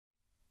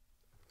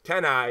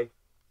Can I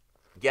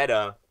get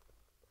a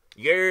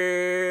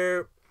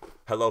yeah?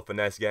 Hello,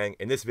 Finesse Gang.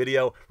 In this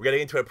video, we're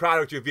getting into a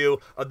product review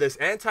of this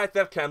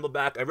anti-theft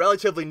camelback, a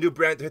relatively new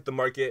brand to hit the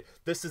market.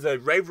 This is a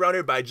Rave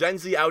Runner by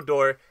GenZ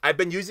Outdoor. I've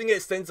been using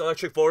it since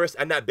Electric Forest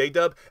and that Big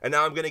Dub, and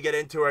now I'm going to get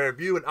into a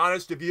review, an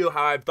honest review,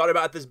 how I've thought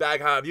about this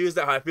bag, how I've used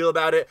it, how I feel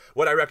about it,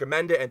 what I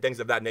recommend it, and things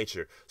of that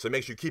nature. So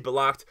make sure you keep it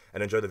locked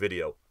and enjoy the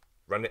video.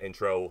 Run the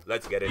intro.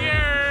 Let's get it.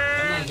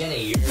 Can I get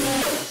a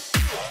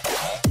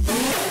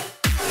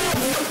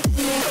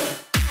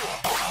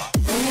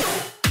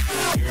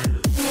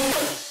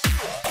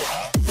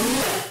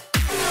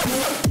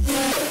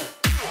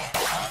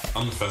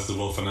I'm the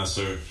festival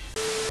Finesser.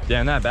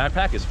 Damn, that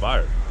backpack is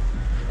fire.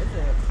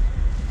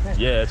 Is it?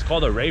 Yeah, it's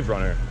called a Rave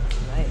Runner.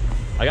 Nice.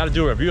 I gotta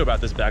do a review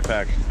about this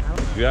backpack.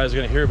 You guys are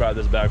gonna hear about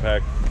this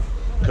backpack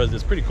because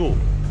it's pretty cool.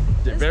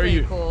 Very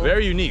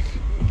unique.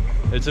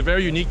 It's a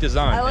very unique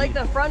design. I like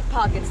the front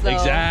pockets though.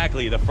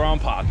 Exactly, the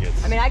front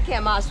pockets. I mean, I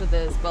can't mosh with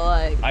this, but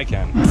like... I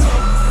can.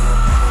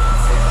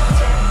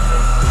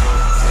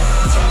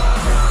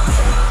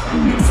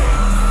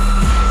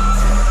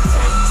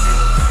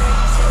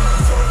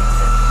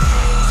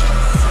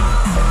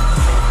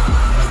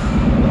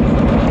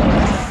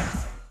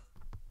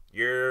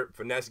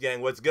 Finesse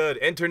Gang, what's good?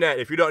 Internet,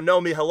 if you don't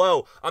know me,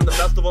 hello. I'm the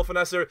Festival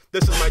Finesser.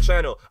 This is my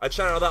channel, a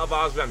channel that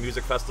evolves around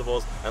music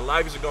festivals and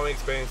live music going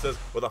experiences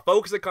with a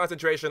focus and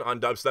concentration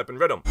on dubstep and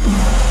rhythm.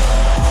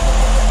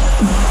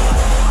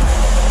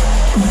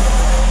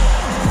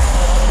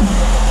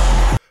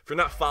 If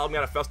you're not following me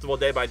on a festival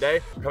day by day,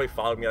 you're probably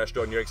following me at a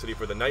show in New York City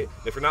for the night.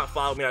 If you're not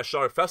following me at a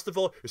show or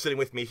festival, you're sitting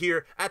with me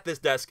here at this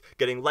desk,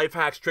 getting life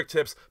hacks, trick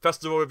tips,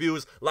 festival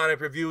reviews,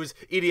 lineup reviews,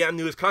 EDM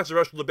news,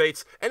 controversial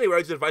debates, any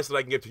words of advice that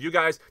I can give to you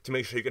guys to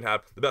make sure you can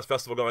have the best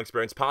festival going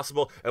experience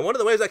possible. And one of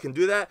the ways I can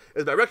do that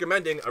is by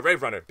recommending a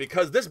Rave Runner,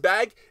 because this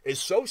bag is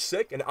so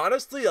sick. And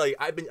honestly, like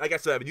I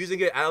said, I've been using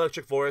it at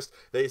Electric Forest.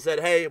 They said,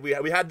 hey, we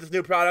have this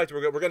new product.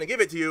 We're going to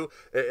give it to you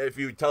if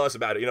you tell us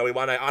about it. You know, we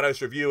want an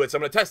honest review and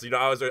someone to test it. You know,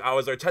 I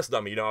was their test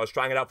dummy. You know, I was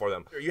trying it out for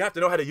them. You have to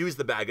know how to use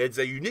the bag. It's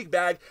a unique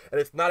bag, and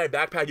it's not a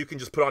backpack you can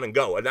just put on and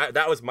go. And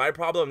that was my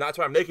problem. That's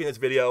why I'm making this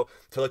video,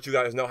 to let you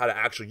guys know how to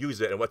actually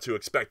use it and what to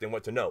expect and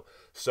what to know.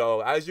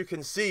 So as you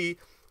can see,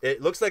 it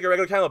looks like a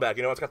regular camelback.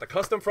 You know, it's got the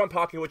custom front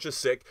pocket, which is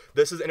sick.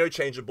 This is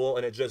interchangeable,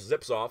 and it just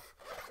zips off.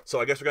 So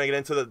I guess we're gonna get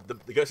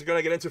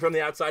into from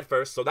the outside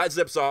first. So that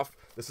zips off.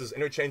 This is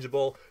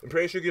interchangeable. I'm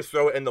pretty sure you can just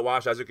throw it in the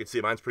wash. As you can see,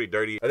 mine's pretty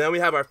dirty. And then we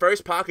have our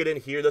first pocket in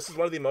here. This is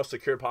one of the most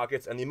secure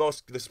pockets, and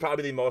this is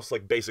probably the most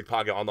like basic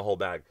pocket on the whole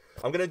bag.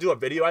 I'm gonna do a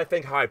video, I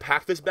think, how I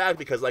pack this bag,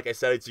 because like I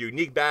said, it's a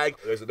unique bag.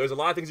 There's a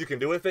lot of things you can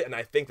do with it, and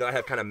I think that I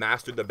have kind of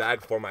mastered the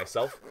bag for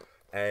myself.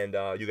 And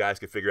you guys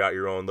can figure out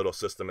your own little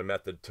system and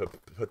method to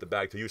put the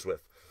bag to use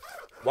with.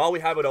 While we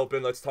have it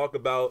open, let's talk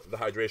about the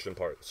hydration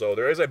part. So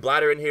there is a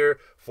bladder in here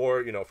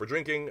for, you know, for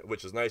drinking,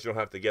 which is nice. You don't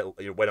have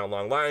to wait on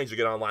long lines. You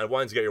get on line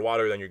once, you get your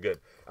water, then you're good.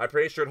 I'm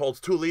pretty sure it holds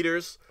 2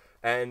 liters.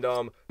 And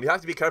you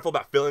have to be careful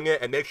about filling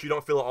it and make sure you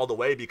don't fill it all the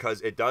way,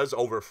 because it does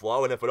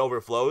overflow. And if it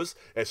overflows,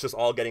 it's just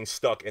all getting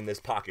stuck in this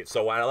pocket.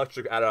 So at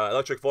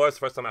Electric Forest,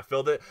 the first time I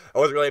filled it, I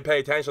wasn't really paying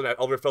attention. I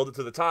overfilled it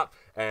to the top,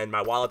 and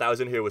my wallet that was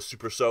in here was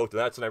super soaked. And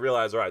that's when I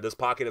realized, all right, this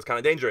pocket is kind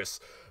of dangerous.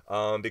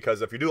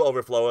 Because if you do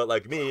overflow it,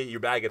 like me, your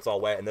bag gets all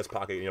wet. In this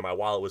pocket, you know, my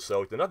wallet was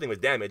soaked and nothing was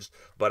damaged,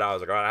 but I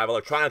was like, all right, I have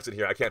electronics in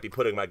here. I can't be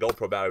putting my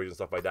GoPro batteries and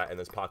stuff like that in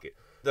this pocket.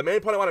 The main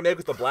point I want to make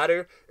with the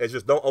bladder is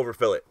just don't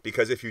overfill it,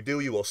 because if you do,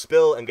 you will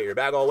spill and get your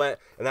bag all wet.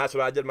 And that's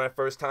what I did my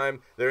first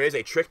time. There is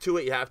a trick to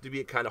it. You have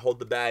to kind of hold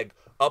the bag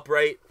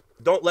upright.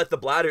 Don't let the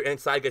bladder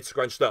inside get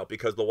scrunched up,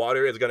 because the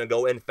water is going to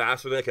go in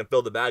faster than it can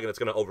fill the bag, and it's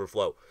going to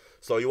overflow.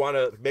 So you want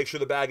to make sure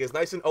the bag is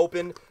nice and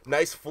open,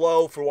 nice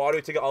flow for water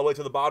to get all the way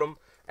to the bottom,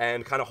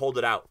 and kind of hold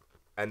it out.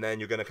 And then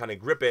you're going to kind of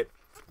grip it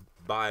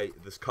by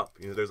this cup.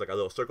 You know, there's like a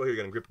little circle here.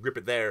 You're going to grip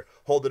it there,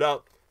 hold it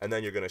up, and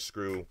then you're going to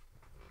screw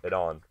it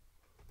on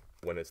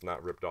when it's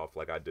not ripped off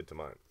like I did to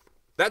mine.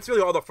 That's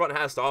really all the front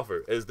has to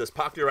offer, is this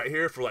pocket right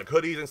here for like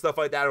hoodies and stuff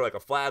like that, or like a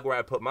flag where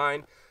I put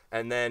mine,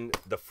 and then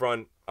the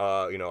front,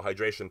 you know,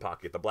 hydration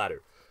pocket, the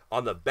bladder.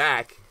 On the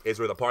back is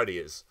where the party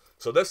is.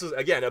 So this is,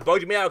 again, it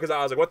bugged me out, because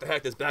I was like, what the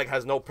heck, this bag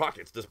has no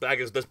pockets. This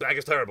bag is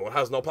terrible. It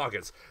has no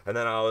pockets. And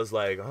then I was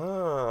like,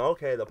 oh,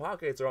 okay, the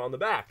pockets are on the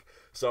back.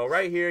 So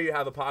right here you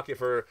have a pocket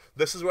for,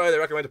 this is where they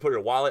recommend to put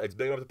your wallet. It's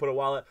big enough to put a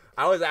wallet.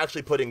 I was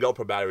actually putting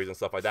GoPro batteries and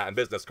stuff like that and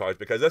business cards,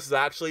 because this is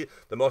actually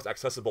the most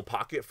accessible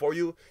pocket for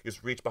you. You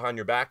just reach behind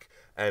your back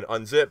and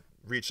unzip,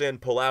 reach in,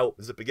 pull out,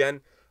 zip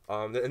again.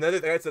 And then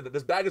like I said,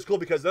 this bag is cool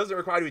because it doesn't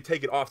require you to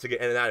take it off to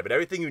get in and out of it.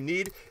 Everything you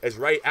need is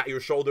right at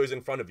your shoulders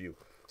in front of you.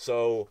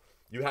 So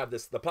you have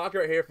the pocket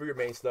right here for your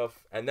main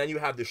stuff, and then you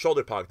have the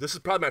shoulder pocket. This is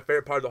probably my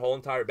favorite part of the whole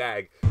entire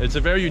bag. It's a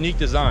very unique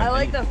design. I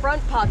like the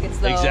front pockets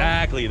though.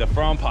 Exactly, the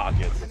front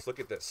pockets. Let's look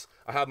at this.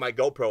 I have my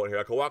GoPro in here.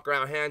 I can walk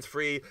around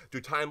hands-free,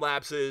 do time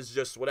lapses,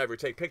 just whatever,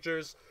 take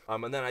pictures.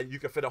 And then you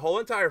can fit a whole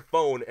entire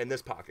phone in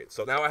this pocket.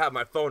 So now I have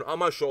my phone on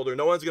my shoulder.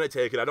 No one's gonna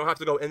take it. I don't have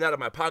to go in and out of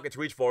my pocket to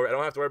reach for it. I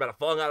don't have to worry about it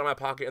falling out of my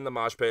pocket in the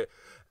mosh pit.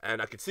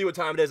 and I can see what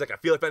time it is. I can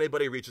feel if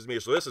anybody reaches me.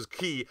 So this is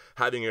key,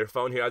 having your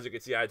phone here. As you can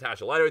see, I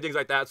attach a lighter and things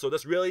like that. So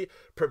this really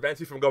prevents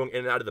you from going in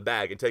and out of the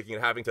bag and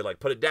having to like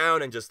put it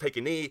down and just take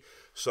a knee.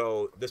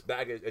 So this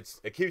bag it's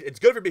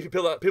good for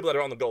people that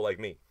are on the go like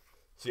me.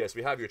 So yes,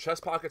 we have your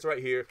chest pockets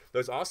right here.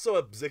 There's also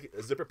a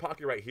zipper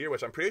pocket right here,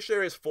 which I'm pretty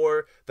sure is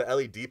for the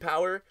LED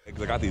power. I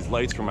got these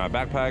lights for my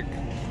backpack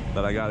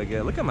that I gotta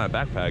get. Look at my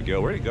backpack, yo.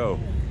 Where'd it go?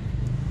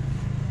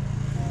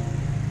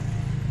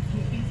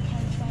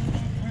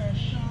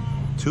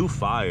 Too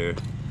fire.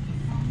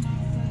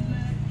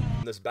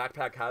 This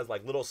backpack has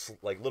like little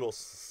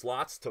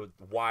slots to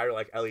wire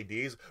like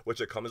LEDs,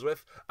 which it comes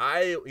with.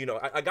 I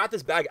got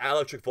this bag at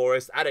Electric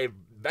Forest at a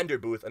vendor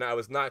booth, and I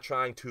was not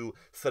trying to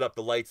set up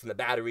the lights and the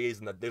batteries,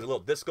 and there's a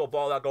little disco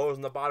ball that goes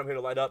in the bottom here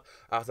to light up.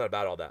 I was not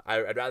about all that.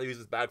 I'd rather use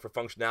this bag for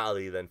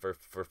functionality than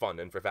for fun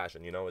and for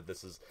fashion. You know,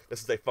 this is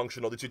a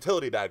functional, it's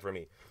utility bag for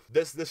me.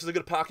 This is a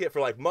good pocket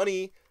for like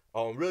money,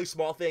 really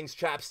small things,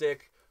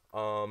 chapstick.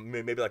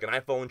 Maybe like an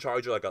iPhone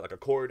charger, like a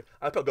cord.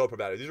 I put GoPro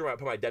batteries. These are where I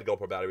put my dead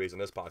GoPro batteries in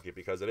this pocket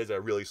because it is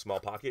a really small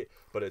pocket,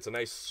 but it's a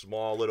nice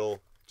small little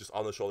just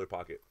on the shoulder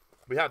pocket.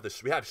 We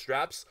have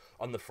straps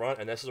on the front,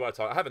 and this is what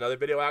I have another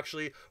video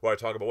actually where I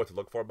talk about what to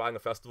look for buying a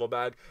festival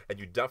bag, and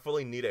you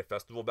definitely need a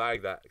festival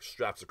bag that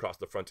straps across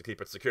the front to keep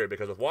it secure,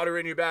 because with water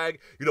in your bag,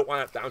 you don't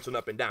want it bouncing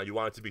up and down. You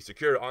want it to be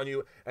secure on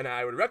you, and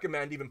I would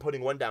recommend even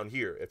putting one down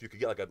here. If you could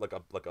get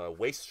like a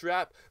waist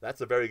strap,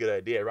 that's a very good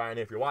idea. Ryan,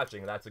 if you're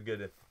watching, that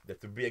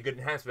would be a good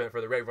enhancement for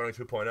the Rave Runner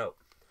 2.0.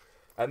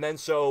 And then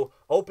so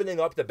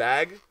opening up the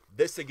bag,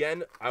 this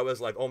again, I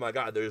was like, oh my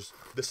god,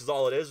 this is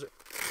all it is.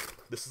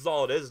 This is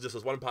all it is. Just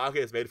this one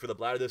pocket. It's made for the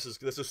bladder. This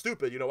is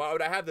stupid. You know, why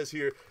would I have this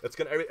here?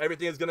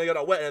 Everything is gonna get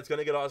all wet and it's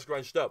gonna get all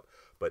scrunched up.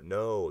 But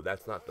no,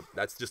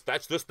 that's just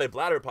the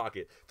bladder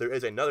pocket. There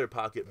is another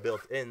pocket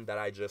built in that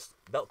I just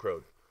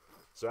Velcroed.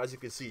 So as you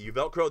can see, you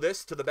Velcro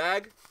this to the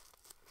bag,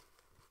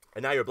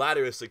 and now your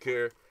bladder is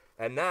secure.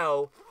 And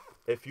now,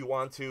 if you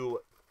want to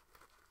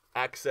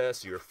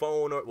access your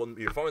phone, or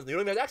your phone, you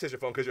don't even have to access your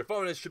phone because your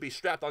phone should be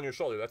strapped on your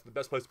shoulder. That's the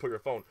best place to put your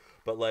phone.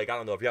 But like, I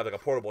don't know, if you have like a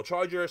portable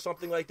charger or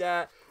something like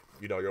that,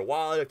 you know, your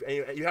wallet,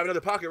 and you have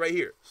another pocket right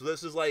here. So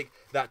this is like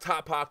that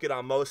top pocket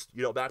on most,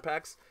 you know,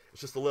 backpacks.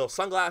 It's just a little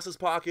sunglasses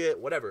pocket,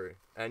 whatever.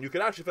 And you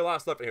can actually fit a lot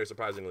of stuff in here,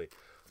 surprisingly.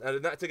 And I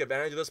did not take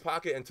advantage of this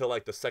pocket until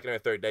like the second or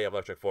third day of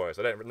Electric Forest.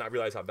 I did not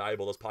realize how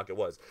valuable this pocket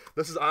was.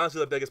 This is honestly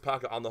the biggest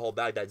pocket on the whole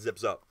bag that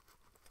zips up.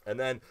 And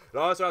then it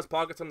also has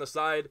pockets on the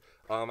side.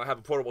 I have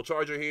a portable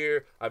charger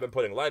here. I've been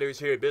putting lighters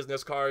here,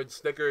 business cards,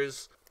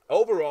 stickers.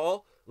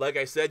 Overall, like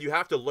I said, you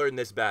have to learn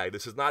this bag.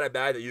 This is not a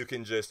bag that you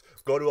can just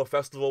go to a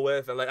festival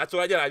with. And like, that's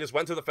what I did. I just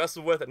went to the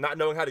festival with it, not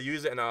knowing how to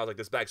use it. And I was like,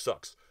 this bag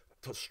sucks,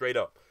 straight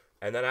up.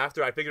 And then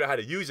after I figured out how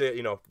to use it,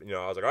 you know,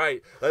 I was like, all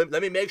right,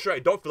 let me make sure I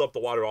don't fill up the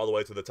water all the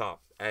way to the top.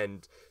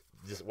 And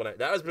just when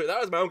that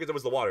was my own concern,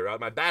 was the water.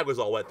 My bag was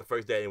all wet the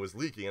first day and it was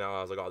leaking, and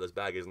I was like, oh, this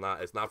bag it's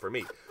not for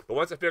me. But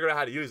once I figured out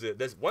how to use it,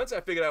 once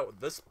I figured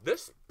out this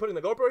putting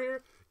the GoPro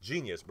here,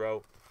 genius,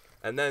 bro.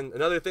 And then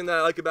another thing that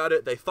I like about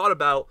it, they thought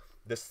about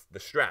the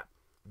strap,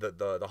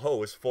 the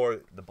hose for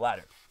the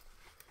bladder.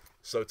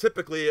 So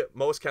typically,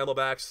 most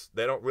camelbacks,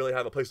 they don't really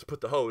have a place to put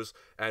the hose,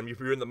 and if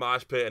you're in the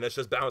mosh pit and it's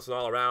just bouncing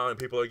all around and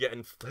people are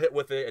getting hit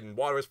with it and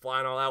water is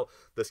flying all out,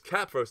 this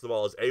cap, first of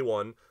all, is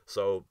A1,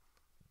 so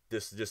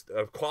this is just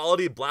a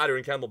quality bladder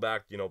and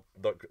camelback, you know,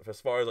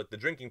 as far as like the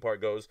drinking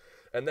part goes.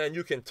 And then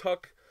you can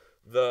tuck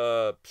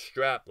the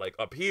strap like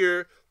up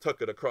here,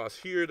 tuck it across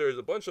here. There's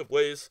a bunch of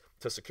ways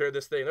to secure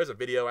this thing. There's a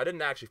video. I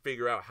didn't actually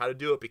figure out how to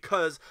do it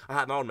because I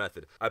had my own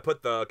method. I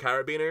put the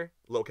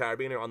little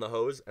carabiner on the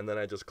hose, and then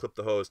I just clipped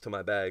the hose to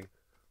my bag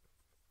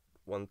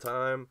one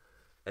time,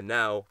 and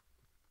now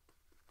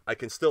I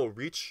can still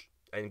reach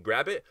and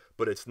grab it,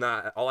 but it's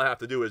not, all I have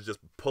to do is just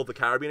pull the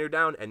carabiner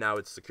down, and now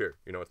it's secure.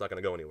 You know, it's not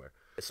going to go anywhere.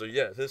 So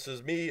yeah, this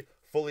is me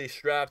fully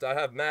strapped. I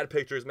have mad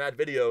pictures, mad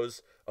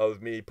videos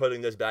of me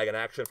putting this bag in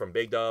action from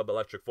Big Dub,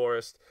 Electric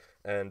Forest,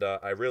 and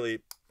I really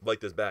like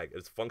this bag.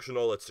 It's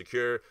functional, it's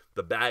secure.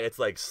 The bag, it's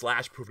like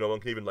slash proof. No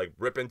one can even like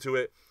rip into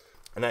it.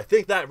 And I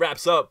think that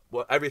wraps up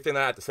everything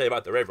that I have to say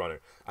about the Rave Runner.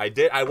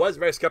 I was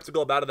very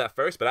skeptical about it at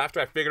first, but after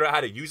I figured out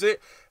how to use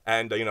it,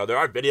 and you know, there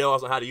are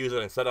videos on how to use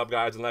it and setup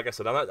guides, and like I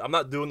said, I'm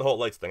not doing the whole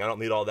lights thing. I don't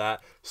need all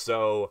that.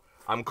 So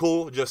I'm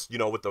cool just, you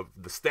know, with the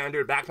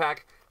standard backpack.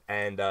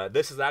 And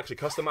this is actually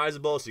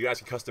customizable, so you guys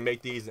can custom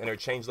make these and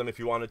interchange them if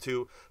you wanted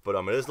to. But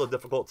it is a little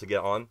difficult to get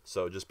on,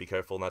 so just be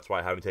careful, and that's why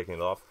I haven't taken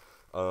it off.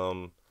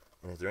 And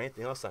is there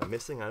anything else I'm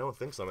missing? I don't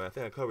think so, man. I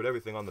think I covered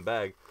everything on the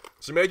bag.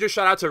 So major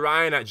shout out to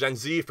Ryan at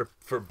GenZ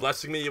for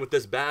blessing me with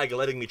this bag and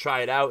letting me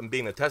try it out and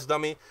being a test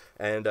dummy.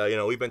 And you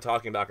know, we've been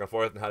talking back and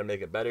forth on how to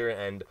make it better.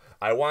 And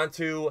I want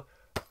to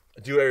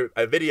do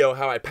a video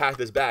how I pack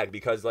this bag,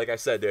 because like I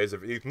said,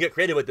 you can get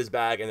creative with this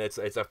bag, and it's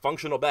a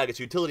functional bag, it's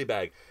a utility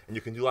bag, and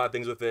you can do a lot of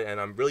things with it.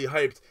 And I'm really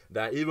hyped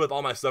that even with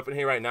all my stuff in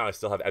here right now, I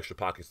still have extra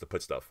pockets to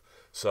put stuff.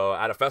 So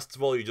at a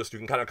festival, you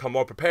can kind of come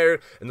more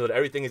prepared and know that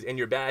everything is in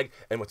your bag.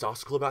 And what's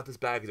also cool about this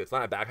bag is it's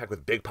not a backpack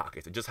with big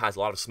pockets, it just has a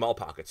lot of small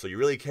pockets, so you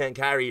really can't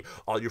carry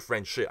all your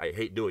friend's shit. I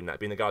hate doing that,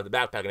 being the guy with the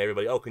backpack and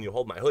everybody, oh, can you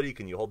hold my hoodie,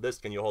 can you hold this,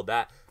 can you hold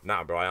that?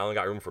 Nah, bro, I only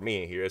got room for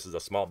me in here. This is a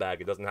small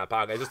bag, it doesn't have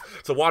pockets,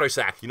 it's a water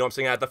sack, you know what I'm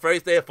saying? At the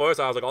first day of Forest,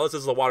 I was like, oh, this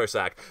is a water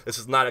sack, this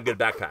is not a good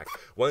backpack.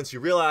 Once you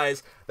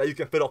realize that you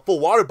can fit a full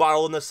water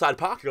bottle in this side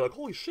pocket, you're like,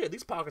 holy shit,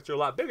 these pockets are a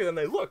lot bigger than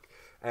they look.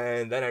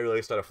 And then I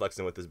really started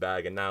flexing with this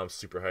bag, and now I'm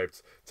super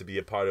hyped to be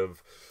a part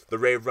of the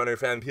Rave Runner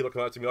fan. People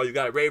come up to me, oh, you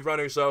got a Rave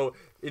Runner, so,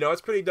 you know, it's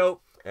pretty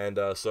dope. And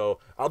so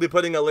I'll be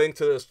putting a link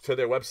to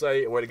their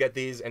website where to get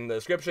these in the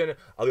description.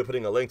 I'll be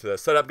putting a link to the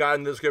setup guide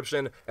in the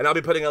description, and I'll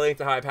be putting a link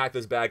to how I pack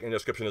this bag in the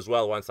description as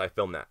well once I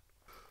film that.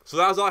 So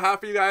that was all I have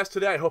for you guys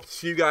today. I hope to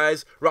see you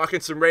guys rocking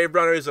some Rave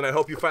Runners, and I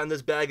hope you find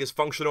this bag as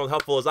functional and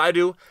helpful as I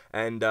do.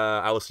 And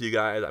I will see you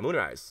guys at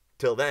Moonrise.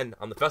 Till then,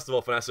 I'm the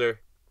Festival Finesser.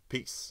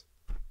 Peace.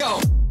 Go.